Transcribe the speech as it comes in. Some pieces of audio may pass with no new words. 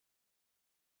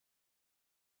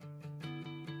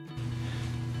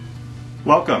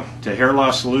Welcome to Hair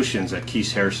Loss Solutions at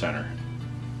Keith's Haircenter.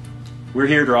 We're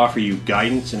here to offer you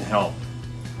guidance and help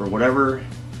for whatever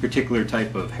particular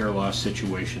type of hair loss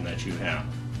situation that you have.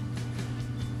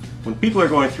 When people are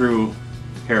going through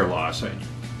hair loss,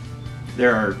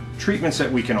 there are treatments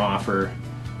that we can offer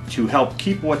to help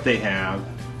keep what they have,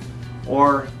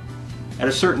 or at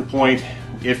a certain point,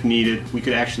 if needed, we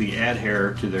could actually add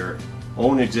hair to their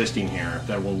own existing hair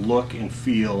that will look and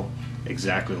feel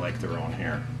exactly like their own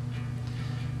hair.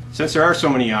 Since there are so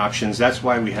many options, that's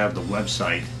why we have the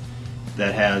website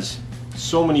that has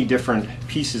so many different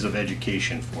pieces of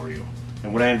education for you.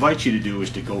 And what I invite you to do is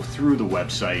to go through the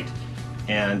website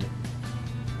and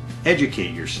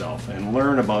educate yourself and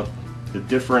learn about the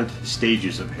different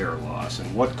stages of hair loss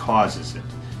and what causes it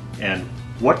and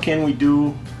what can we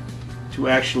do to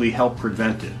actually help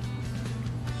prevent it.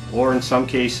 Or in some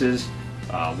cases,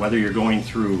 whether you're going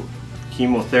through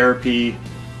chemotherapy,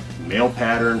 male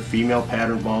pattern, female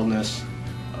pattern baldness,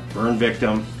 a burn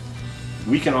victim,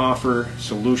 we can offer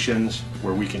solutions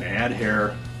where we can add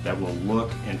hair that will look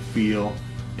and feel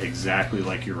exactly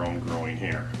like your own growing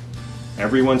hair.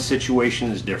 Everyone's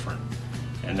situation is different,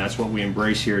 and that's what we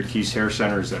embrace here at Keith's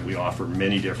Haircenter, is that we offer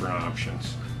many different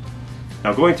options.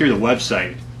 Now, going through the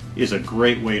website is a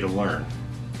great way to learn,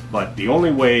 but the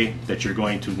only way that you're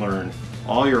going to learn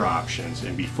all your options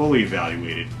and be fully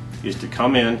evaluated is to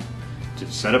come in,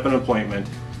 to set up an appointment,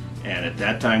 and at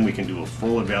that time we can do a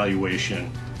full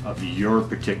evaluation of your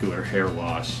particular hair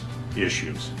loss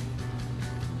issues.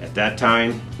 At that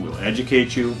time, we'll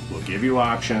educate you, we'll give you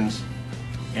options,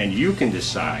 and you can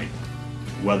decide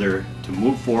whether to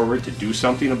move forward to do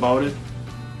something about it,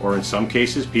 or in some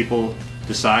cases people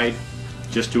decide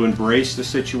just to embrace the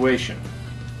situation.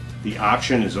 The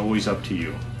option is always up to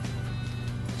you.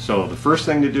 So the first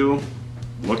thing to do,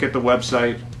 look at the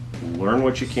website, learn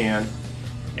what you can,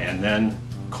 and then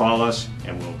call us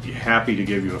and we'll be happy to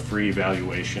give you a free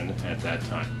evaluation at that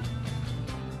time.